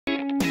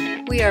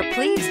We are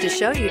pleased to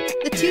show you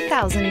the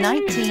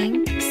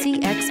 2019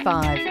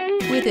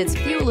 CX-5. With its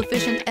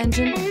fuel-efficient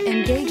engine,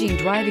 engaging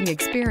driving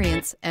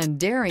experience, and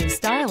daring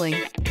styling,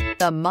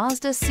 the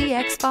Mazda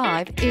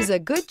CX-5 is a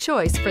good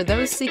choice for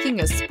those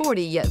seeking a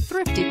sporty yet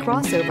thrifty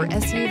crossover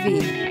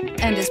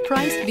SUV and is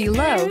priced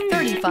below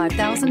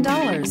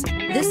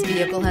 $35,000. This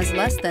vehicle has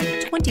less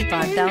than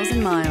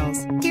 25,000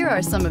 miles. Here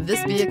are some of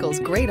this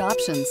vehicle's great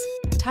options: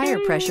 tire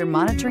pressure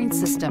monitoring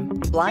system,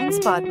 blind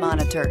spot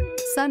monitor,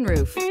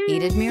 sunroof,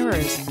 heated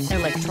mirrors,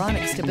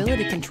 electronic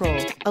stability control,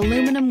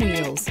 aluminum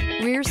wheels,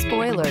 rear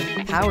spoiler,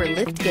 power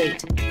lift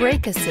gate,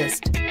 brake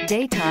assist,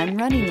 daytime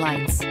running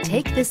lights.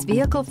 Take this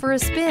vehicle for a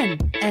spin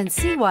and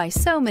see why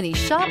so many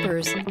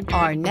shoppers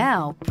are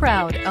now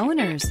proud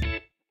owners.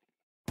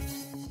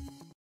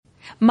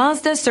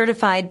 Mazda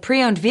certified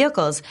pre-owned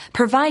vehicles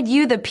provide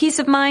you the peace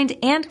of mind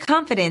and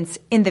confidence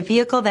in the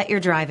vehicle that you're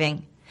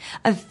driving.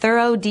 A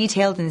thorough,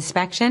 detailed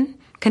inspection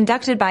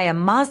conducted by a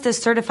Mazda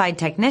certified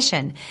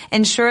technician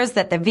ensures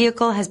that the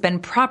vehicle has been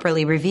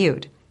properly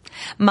reviewed.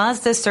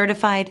 Mazda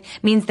certified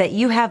means that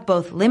you have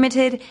both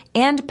limited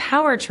and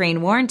powertrain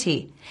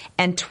warranty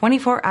and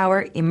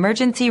 24-hour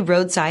emergency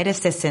roadside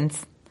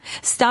assistance.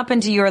 Stop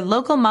into your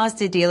local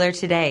Mazda dealer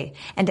today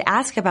and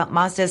ask about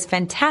Mazda's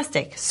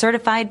fantastic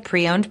certified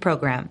pre-owned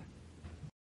program.